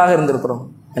ஊமைகளாக இருந்திருக்கிறோம்?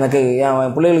 எனக்கு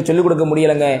என் பிள்ளைகளுக்கு சொல்லிக் கொடுக்க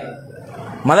முடியலைங்க,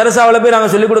 மதரசாவில் போய்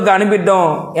நாங்கள் சொல்லிக் கொடுக்க அனுப்பிட்டோம்,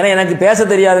 ஏன்னா எனக்கு பேச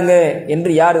தெரியாதுங்க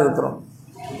என்று யார் இருக்கிறோம்?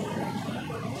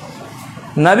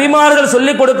 நபிமார்கள்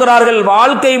சொல்லிக் கொடுக்கிறார்கள்.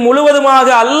 வாழ்க்கை முழுவதுமாக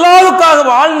அல்லாஹ்வுக்காக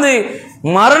வாழ்ந்து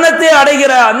மரணத்தை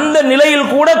அடைகிற அந்த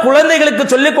நிலையில் கூட குழந்தைகளுக்கு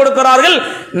சொல்லிக் கொடுக்கிறார்கள்,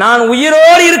 நான்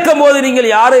உயிரோடு இருக்கும் போது நீங்கள்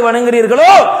யாரை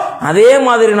வணங்குகிறீர்களோ அதே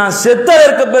மாதிரி நான்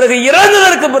செத்ததற்கு பிறகு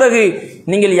இறந்ததற்கு பிறகு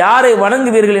நீங்கள் யாரை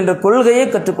வணங்குவீர்கள் என்ற கொள்கையை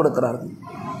கற்றுக் கொடுக்கிறார்கள்.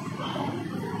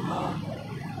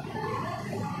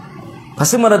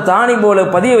 பசுமரத்தாணி போல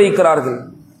பதிய வைக்கிறார்கள்.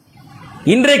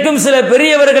 இன்றைக்கும் சில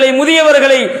பெரியவர்களை,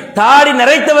 முதியவர்களை, தாடி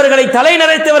நரைத்தவர்களை, தலை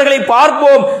நரைத்தவர்களை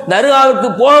பார்ப்போம். தர்காவுக்கு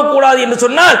போகக்கூடாது என்று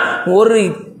சொன்னால் ஒரு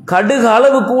கடுகு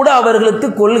அளவு கூட அவர்களுக்கு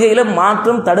கொள்கையில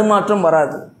மாற்றம் தடுமாற்றம்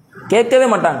வராது, கேட்கவே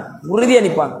மாட்டாங்க, உறுதியா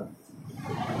நிற்பாங்க.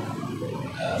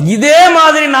 இதே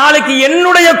மாதிரி நாளைக்கு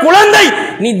என்னுடைய குழந்தை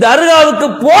நீ தர்காவுக்கு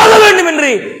போக வேண்டும்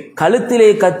என்று கழுத்திலே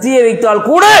கத்தியை வைத்தால்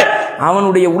கூட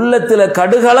அவனுடைய உள்ளத்தில்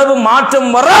கடுகளவு மாற்றம்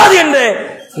வராது என்ற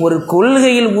ஒரு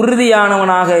கொள்கையில்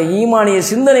உறுதியானவனாக, ஈமானிய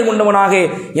சிந்தனை கொண்டவனாக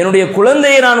என்னுடைய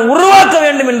குழந்தையை நான் உருவாக்க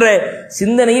வேண்டும் என்ற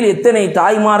சிந்தனையில் எத்தனை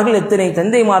தாய்மார்கள், எத்தனை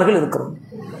தந்தைமார்கள் இருக்கிறோம்.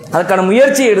 அதற்கான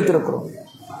முயற்சியை எடுத்திருக்கிறோம்.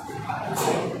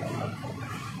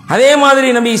 அதே மாதிரி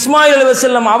நபி இஸ்மாயில்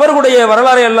அலைஹிஸ்ஸலாம் அவர்களுடைய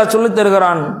வரலாறை அல்லாஹ் சொல்லித்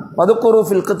தருகிறான். வதுகுரு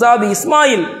ஃபில் கிதாபி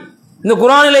இஸ்மாயில், இந்த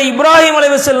குர்ஆனிலே இப்ராஹிம்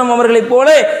அலைஹிஸ்ஸலாம் அவர்களைப் போல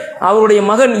அவருடைய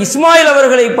மகன் இஸ்மாயில்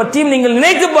அவர்களை பற்றியும் நீங்கள்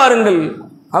நினைத்து பாருங்கள்.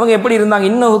 அவங்க எப்படி இருந்தாங்க?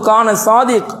 இன்னஹு கான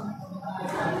சாதிக்,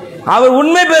 அவர்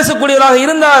உண்மை பேசக்கூடியவராக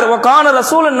இருந்தார். வகான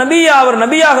ரசூலன் நபியா, அவர்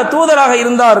நபியாக தூதராக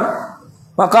இருந்தார்.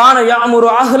 வகான யாமுரு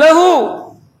அஹ்லஹு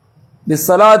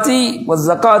பிஸ்ஸலாத்தி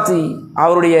வஸ்ஸகாத்தி,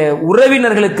 அவருடைய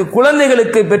உறவினர்களுக்கு,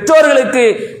 குழந்தைகளுக்கு, பெற்றோர்களுக்கு,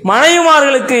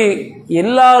 மனைவிமார்களுக்கு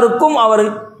எல்லாருக்கும் அவர்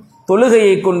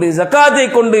தொழுகையை கொண்டு, ஜக்காத்தை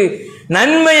கொண்டு,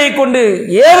 நன்மையை கொண்டு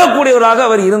ஏவக்கூடியவராக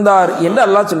அவர் இருந்தார் என்று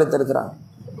அல்லாஹ் சொல்லித் தருகிறார்.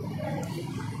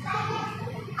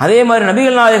 அதே மாதிரி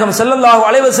நபிகள் நாயகம் ஸல்லல்லாஹு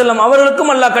அலைஹி வஸல்லம்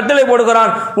அவர்களுக்கும் அல்லாஹ் கட்டளை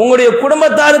போடுகிறான், உங்களுடைய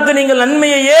குடும்பத்தாருக்கு நீங்கள்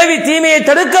நன்மையை ஏவி தீமையை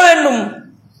தடுக்க வேண்டும்.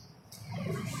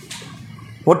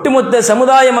 ஒட்டுமொத்த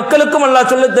சமுதாய மக்களுக்கும் அல்லாஹ்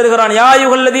சொல்லித் தருகிறான், யா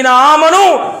அய்யுஹல்லதீன ஆமனூ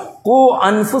கூ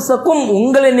அன்ஃபுஸக்கும்,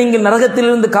 உங்களை நீங்கள்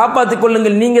நரகத்திலிருந்து காப்பாற்றிக்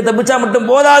கொள்ளுங்கள். நீங்க தப்பிச்சா மட்டும்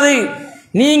போதாது,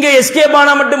 நீங்க எஸ்கேப்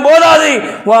ஆனா மட்டும் போதாது,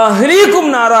 வஹ்லீக்கும்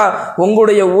நாரா,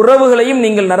 உங்களுடைய உறவுகளையும்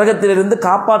நீங்கள் நரகத்திலிருந்து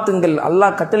காப்பாற்றுங்கள்.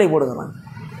 அல்லாஹ் கட்டளை போடுகிறான்.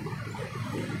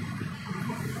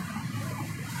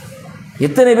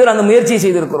 எத்தனை பேர் அந்த முயற்சியை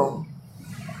செய்திருக்கிறோம்?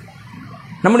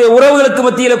 நம்முடைய உறவுகளுக்கு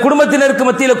மத்தியில, குடும்பத்தினருக்கு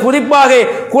மத்தியில, குறிப்பாக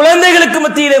குழந்தைகளுக்கு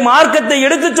மத்தியிலே மார்க்கத்தை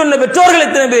எடுத்துச் சொன்ன பெற்றோர்கள்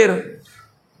எத்தனை பேர்?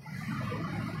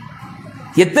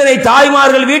 எத்தனை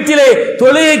தாய்மார்கள் வீட்டிலே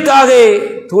தொழுகைக்காக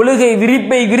தொழுகை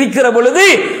விரிப்பை விரிக்கிற பொழுது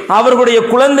அவர்களுடைய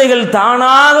குழந்தைகள்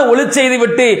தானாக ஒளி செய்து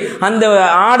விட்டு அந்த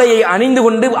ஆடையை அணிந்து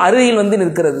கொண்டு அருகில் வந்து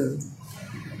நிற்கிறது.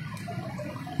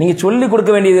 நீங்க சொல்லிக்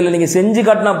கொடுக்க வேண்டியதில்லை, நீங்க செஞ்சு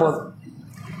காட்டினா போதும்.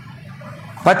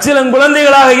 பச்சிளம்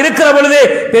குழந்தைகளாக இருக்கிற பொழுது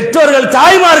பெற்றோர்கள்,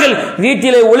 தாய்மார்கள்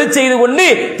வீட்டிலே ஒளி செய்து கொண்டு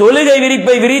தொழுகை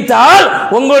விரிப்பை விரித்தால்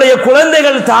உங்களுடைய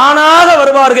குழந்தைகள் தானாக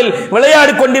வருவார்கள்.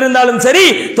 விளையாடி கொண்டிருந்தாலும் சரி,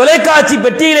 தொலைக்காட்சி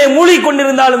பெட்டியிலே மூழ்கி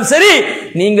கொண்டிருந்தாலும் சரி,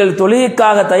 நீங்கள்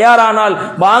தொழுகைக்காக தயாரானால்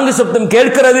பாங்கு சப்தம்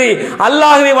கேட்கிறது,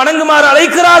 அல்லாஹ்வை வணங்குமாறு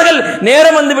அழைக்கிறார்கள்,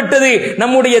 நேரம் வந்து விட்டது,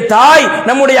 நம்முடைய தாய்,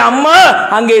 நம்முடைய அம்மா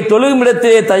அங்கே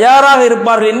தொழுகுமிடத்திலே தயாராக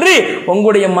இருப்பார்கள் என்று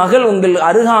உங்களுடைய மகள் உங்கள்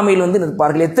அருகாமையில் வந்து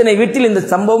நிற்பார்கள். எத்தனை வீட்டில் இந்த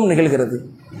சம்பவம் நிகழ்கிறது?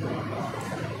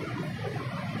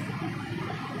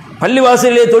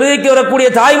 பள்ளிவாசலிலே தொழுகைக்கு வரக்கூடிய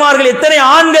தாய்மார்கள், எத்தனை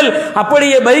ஆண்கள்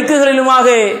அப்படியே பைக்குகளிலுமாக,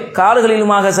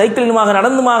 கார்களிலுமாக, சைக்கிளிலுமாக,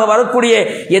 நடந்துமாக வரக்கூடிய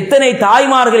எத்தனை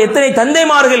தாய்மார்கள், எத்தனை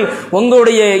தந்தைமார்கள்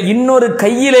உங்களுடைய இன்னொரு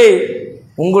கையிலே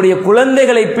உங்களுடைய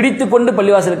குழந்தைகளை பிடித்துக் கொண்டு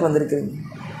பள்ளிவாசலுக்கு வந்திருக்கிறீங்க.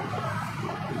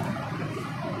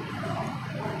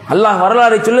 அல்லாஹ்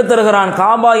வரலாறை சொல்லித் தருகிறான்.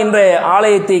 காபா என்ற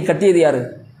ஆலயத்தை கட்டியது யாரு?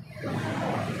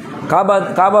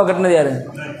 காபா கட்டினது யாரு?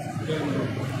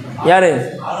 யாரு?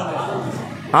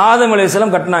 ஆதம்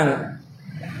அலைஹிஸ்ஸலாம் கட்டினாங்க.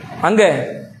 அங்க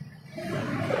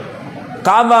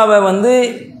காபாவை வந்து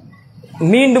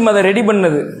மீண்டும் அதை ரெடி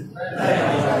பண்ணது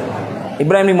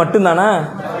இப்ராஹிம் மட்டும்தானா?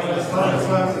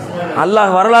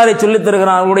 அல்லாஹ் வரலாறை சொல்லித்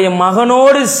தருகிறான். அவருடைய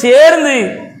மகனோடு சேர்ந்து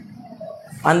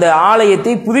அந்த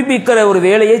ஆலயத்தை புதுப்பிக்கிற ஒரு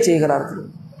வேலையை செய்கிறார்கள்.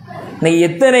 இன்னைக்கு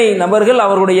எத்தனை நபர்கள்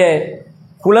அவருடைய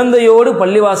குழந்தையோடு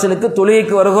பள்ளிவாசலுக்கு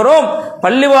தொழுகைக்கு வருகிறோம்.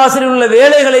 பள்ளிவாசலில் உள்ள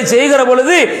வேலைகளை செய்கிற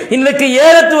பொழுது இன்றைக்கு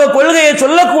ஏகத்துவ கொள்கையை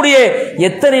சொல்லக்கூடிய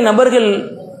எத்தனை நபர்கள்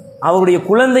அவருடைய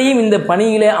குழந்தையும் இந்த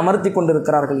பணியிலே அமர்த்தி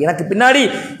கொண்டிருக்கிறார்கள். எனக்கு பின்னாடி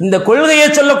இந்த கொள்கையை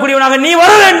சொல்லக்கூடியவனாக நீ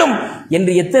வர வேண்டும்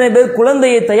என்று எத்தனை பேர்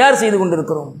குழந்தையை தயார் செய்து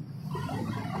கொண்டிருக்கிறோம்.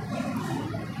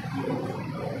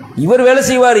 இவர் வேலை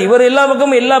செய்வார், இவர் எல்லா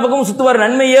பக்கமும் சுத்துவார்,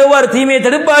 நன்மை ஏவுவார், தீமையை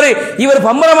தடுப்பார், இவர்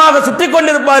பம்பரமாக சுற்றி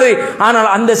கொண்டிருப்பார். ஆனால்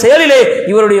அந்த செயலிலே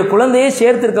இவருடைய குழந்தையை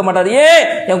சேர்த்திருக்க மாட்டார். ஏன்?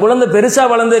 என் குழந்தை பெருசா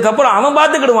வளர்ந்ததுக்கு அப்புறம் அவன்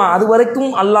பார்த்துக்கிடுவான். அது வரைக்கும்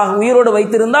அல்லாஹ் உயிரோடு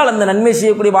வைத்திருந்தால் அந்த நன்மை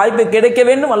செய்யக்கூடிய வாய்ப்பை கிடைக்க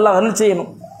வேண்டும், அல்லாஹ் அருள்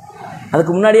செய்யணும்.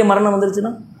 அதுக்கு முன்னாடியே மரணம்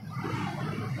வந்துருச்சுன்னா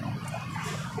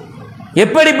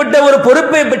எப்படிப்பட்ட ஒரு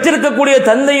பொறுப்பை பெற்றிருக்கக்கூடிய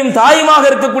தந்தையும் தாயுமாக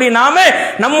இருக்கக்கூடிய நாம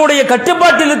நம்முடைய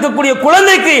கட்டுப்பாட்டில் இருக்கக்கூடிய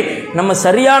குழந்தைக்கு நம்ம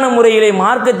சரியான முறையிலே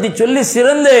மார்க்கத்தை சொல்லி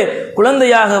சிறந்த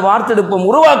குழந்தையாக வார்த்தெடுப்போம்,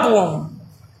 உருவாக்குவோம்.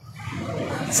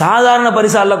 சாதாரண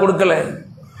பரிசு அல்லாஹ் கொடுக்கல.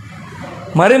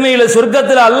 மறுமையில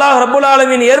சொர்க்கத்தில் அல்லாஹ் ரப்பல்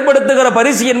ஆலமீன் ஏற்படுத்துகிற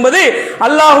பரிசு என்பது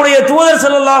அல்லாஹ்வுடைய தூதர்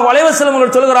ஸல்லல்லாஹு அலைஹி வஸல்லம்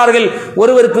அவர்கள் சொல்கிறார்கள்,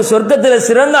 ஒருவருக்கு சொர்க்கத்தில்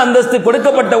சிறந்த அந்தஸ்து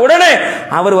கொடுக்கப்பட்ட உடனே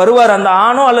அவர் வருவார், அந்த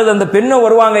ஆணோ அல்லது அந்த பெண்ணோ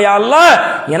வருவாங்க, யா அல்லாஹ்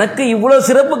எனக்கு இவ்வளவு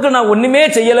சிறப்புக்கு நான் ஒண்ணுமே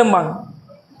செய்யலம்பாங்க.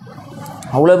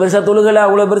 அவ்வளவு பெருசா தொழுகல,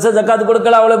 அவ்வளவு பெருசா ஜக்காத்து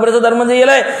கொடுக்கல, அவ்வளவு பெருசா தர்மம்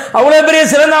செய்யல, அவ்வளவு பெரிய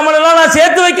சிறந்த அமலெல்லாம் நான்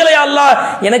சேர்த்து வைக்கல, யா அல்லாஹ்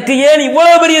எனக்கு ஏன்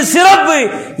இவ்வளவு பெரிய சிறப்பு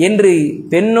என்று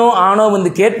பெண்ணோ ஆணோ வந்து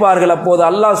கேட்பார்கள். அப்போது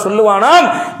அல்லாஹ் சொல்லுவானாம்,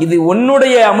 இது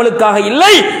உன்னுடைய அமலுக்காக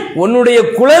இல்லை, உன்னுடைய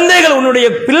குழந்தைகள் உன்னுடைய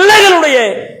பிள்ளைகளுடைய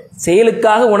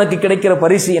செயலுக்காக உனக்கு கிடைக்கிற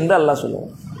பரிசு என்று அல்லாஹ்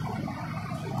சொல்லுவான்.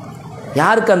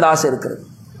 யாருக்கு அந்த ஆசை இருக்கிறது?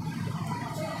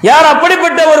 யார்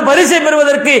அப்படிப்பட்ட ஒரு பரிசை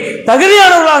பெறுவதற்கு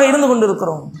தகுதியானவர்களாக இருந்து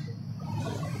கொண்டிருக்கிறோம்?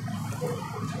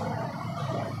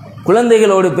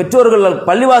 குழந்தைகளோடு பெற்றோர்கள்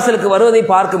பள்ளிவாசலுக்கு வருவதை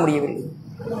பார்க்க முடியவில்லை.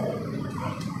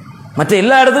 மற்ற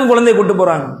எல்லா இடத்துக்கும் குழந்தை கூட்டு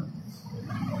போறாங்க,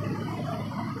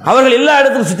 அவர்கள் எல்லா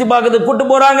இடத்துக்கும் சுத்தி பார்க்கறதுக்கு கூட்டு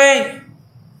போறாங்க,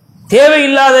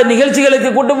 தேவையில்லாத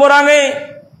நிகழ்ச்சிகளுக்கு கூட்டு போறாங்க.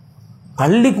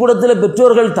 பள்ளிக்கூடத்தில்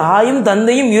பெற்றோர்கள் தாயும்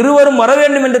தந்தையும் இருவரும் வர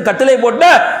வேண்டும் என்று கட்டளை போட்ட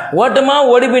ஓட்டமா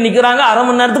ஓடி போய் நிற்கிறாங்க அரை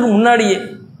மணி நேரத்துக்கு முன்னாடியே.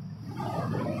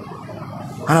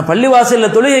 ஆனா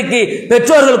பள்ளிவாசல்ல தொழுகைக்கு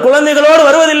பெற்றோர்கள் குழந்தைகளோடு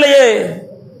வருவதில்லையே.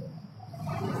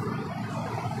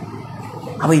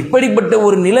 அவ இப்படிப்பட்ட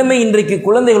ஒரு நிலைமை இன்றைக்கு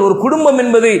குழந்தைகள், ஒரு குடும்பம்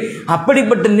என்பது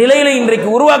அப்படிப்பட்ட நிலையில இன்றைக்கு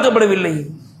உருவாக்கப்படவில்லை.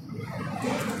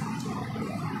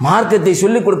 மார்க்கத்தை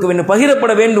சொல்லிக் கொடுக்க வேண்டும்,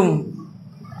 பகிரப்பட வேண்டும்.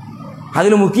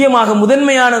 அதில் முக்கியமாக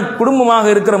முதன்மையான குடும்பமாக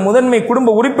இருக்கிற முதன்மை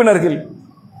குடும்ப உறுப்பினர்கள்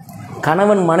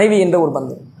கணவன் மனைவி என்ற ஒரு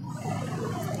பந்தம்.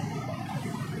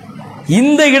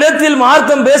 இந்த இடத்தில்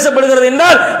மார்க்கம் பேசப்படுகிறது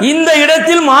என்றால் இந்த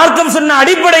இடத்தில் மார்க்கம் சொன்ன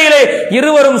அடிப்படையிலே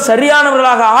இருவரும்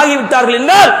சரியானவர்களாக ஆகிவிட்டார்கள்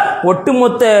என்றால்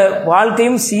ஒட்டுமொத்த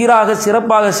வாழ்க்கையும் சீராக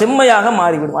சிறப்பாக செம்மையாக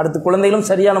மாறிவிடும். அடுத்து குழந்தைகளும்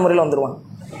சரியான முறையில் வந்துடுவாங்க.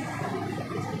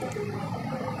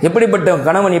 எப்படிப்பட்ட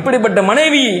கணவன், எப்படிப்பட்ட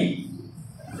மனைவி!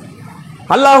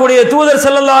 அல்லாஹ்வுடைய தூதர்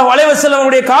ஸல்லல்லாஹு அலைஹி வஸல்லம்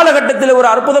அவருடைய காலகட்டத்தில் ஒரு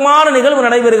அற்புதமான நிகழ்வு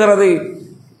நடைபெறுகிறது.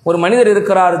 ஒரு மனிதர்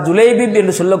இருக்கிறார், ஜுலைபிப்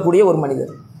என்று சொல்லக்கூடிய ஒரு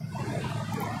மனிதர்.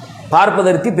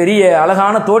 பார்ப்பதற்கு பெரிய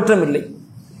அழகான தோற்றம் இல்லை,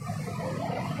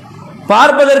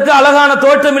 பார்ப்பதற்கு அழகான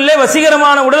தோற்றம் இல்லை,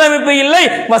 வசீகரமான உடலமைப்பு இல்லை,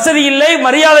 வசதி இல்லை,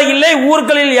 மரியாதை இல்லை,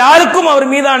 ஊர்களில் யாருக்கும் அவர்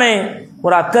மீதானே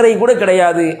ஒரு அக்கறை கூட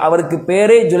கிடையாது. அவருக்கு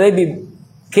பேரே ஜுலைபிப்,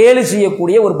 கேலி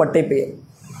செய்யக்கூடிய ஒரு பட்டை பெயர்.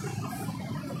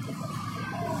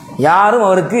 யாரும்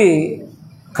அவருக்கு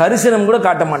கரிசனம் கூட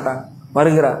காட்ட மாட்டாங்க.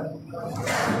 வருகிறார்,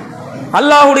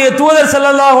 அல்லாஹ்வுடைய தூதர்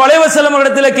ஸல்லல்லாஹு அலைஹி வஸல்லம்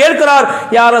இடத்தில் கேட்கிறார்,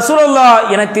 யா ரசூலல்லாஹ்,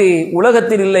 எனக்கு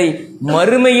உலகத்தில் இல்லை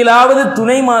மறுமையிலாவது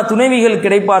துணைவிகள்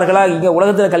கிடைப்பார்களா? இங்க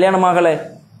உலகத்தில் கல்யாணமாகல,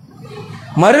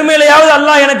 மறுமையிலாவது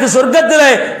அல்லாஹ் எனக்கு சொர்க்கத்தில்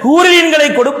ஹூரியன்களை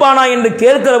கொடுப்பானா என்று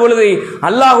கேட்கிற பொழுது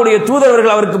அல்லாஹ்வுடைய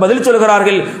தூதர்கள் அவருக்கு பதில்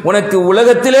சொல்கிறார்கள், உனக்கு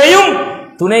உலகத்திலேயும்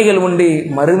துணைகள் உண்டு,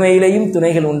 மறுமையிலேயும்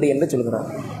துணைகள் உண்டு என்று சொல்கிறார்.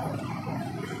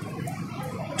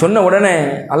 சொன்ன உடனே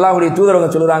அல்லாஹ்வுடைய தூதரவங்க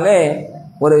சொல்கிறாங்க,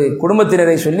 ஒரு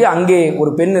குடும்பத்தினரை சொல்லி அங்கே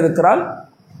ஒரு பெண் இருக்கிறாள்,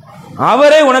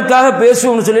 அவரே உனக்காக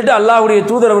பேசுவோம்னு சொல்லிட்டு அல்லாஹ்வுடைய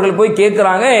தூதர் அவர்கள் போய்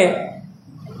கேட்கிறாங்க.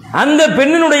 அந்த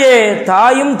பெண்ணினுடைய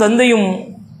தாயும் தந்தையும்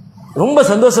ரொம்ப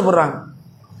சந்தோஷப்படுறாங்க.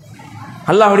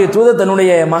 அல்லாஹ்வுடைய தூதர்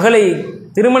தன்னுடைய மகளை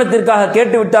திருமணத்திற்காக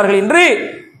கேட்டு விட்டார்கள் என்று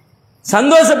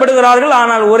சந்தோஷப்படுகிறார்கள்.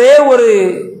 ஆனால் ஒரே ஒரு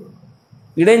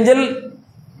இடைஞ்சல்,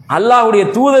 அல்லாஹ்வுடைய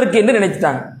தூதருக்கு என்று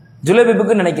நினைச்சிட்டாங்க,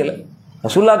 ஜுலைபிபுக்கு நினைக்கல.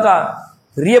 ரசூலுல்லாஹ்க்கா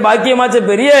பெரிய பாக்கியமாச்ச,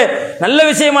 பெரிய நல்ல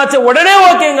விஷயமாச்ச, உடனே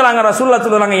ஓகேங்கிறாங்க. ரசூலுல்லாஹ்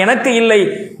சொல்றாங்க, எனக்கு இல்லை,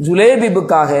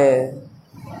 ஜுலைபிபுக்காக.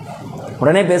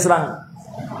 உடனே பேசுறாங்க.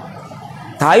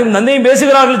 தாயும் தந்தையும்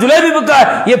பேசுகிறார்கள், ஜுலைபிபுக்கு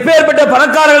எப்பேற்பட்ட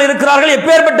பணக்காரர்கள் இருக்கிறார்கள்,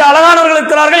 எப்பேற்பட்ட அழகானவர்கள்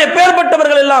இருக்கிறார்கள்,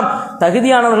 எப்பேற்பட்டவர்கள் எல்லாம்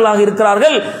தகுதியானவர்களாக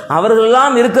இருக்கிறார்கள். அவர்கள்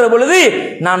எல்லாம் இருக்கிற பொழுது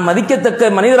நான் மதிக்கத்தக்க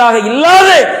மனிதராக இல்லாத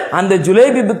அந்த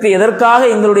ஜுலைபிபுக்கு எதற்காக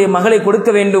எங்களுடைய மகளை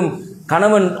கொடுக்க வேண்டும்?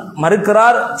 கணவன்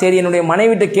மறுக்கிறார். சரி, என்னுடைய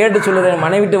மனைவிட்ட கேட்டு சொல்லுறேன்.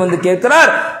 மனைவிட்ட வந்து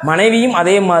கேட்கிறார். மனைவியும்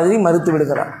அதே மாதிரி மறுத்து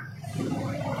விடுகிறார்.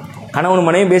 கணவன்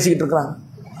மனைவி பேசிக்கிட்டு இருக்கிறாங்க.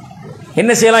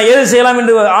 என்ன செய்யலாம், ஏது செய்யலாம்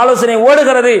என்று ஆலோசனை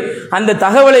ஓடுகிறது. அந்த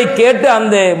தகவலை கேட்டு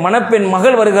அந்த மணப்பெண்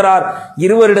மகள் வருகிறார்.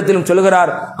 இருவரிடத்திலும்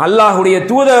சொல்கிறார், அல்லாஹ்வுடைய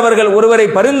தூதர் அவர்கள் ஒருவரை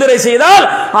பரிந்துரை செய்தால்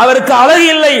அவருக்கு அழகு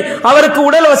இல்லை, அவருக்கு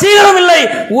உடல் வசீகரம் இல்லை,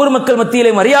 ஊர் மக்கள்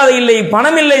மத்தியிலே மரியாதை இல்லை,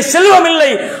 பணம் இல்லை, செல்வம்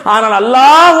இல்லை. ஆனால்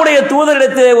அல்லாஹ்வுடைய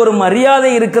தூதரிடத்திலே ஒரு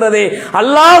மரியாதை இருக்கிறதே,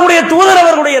 அல்லாஹ்வுடைய தூதர்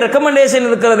அவர்களுடைய ரெக்கமெண்டேஷன்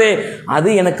இருக்கிறதே, அது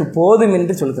எனக்கு போதும்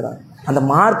என்று சொல்கிறார். அந்த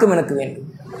மார்க்கம் எனக்கு வேண்டும்.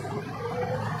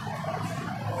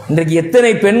 இன்றைக்கு எத்தனை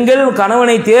பெண்கள்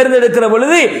கணவனை தேர்ந்தெடுக்கிற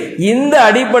பொழுது இந்த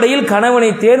அடிப்படையில் கணவனை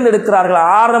தேர்ந்தெடுக்கிறார்கள்.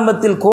 ஆரம்பத்தில்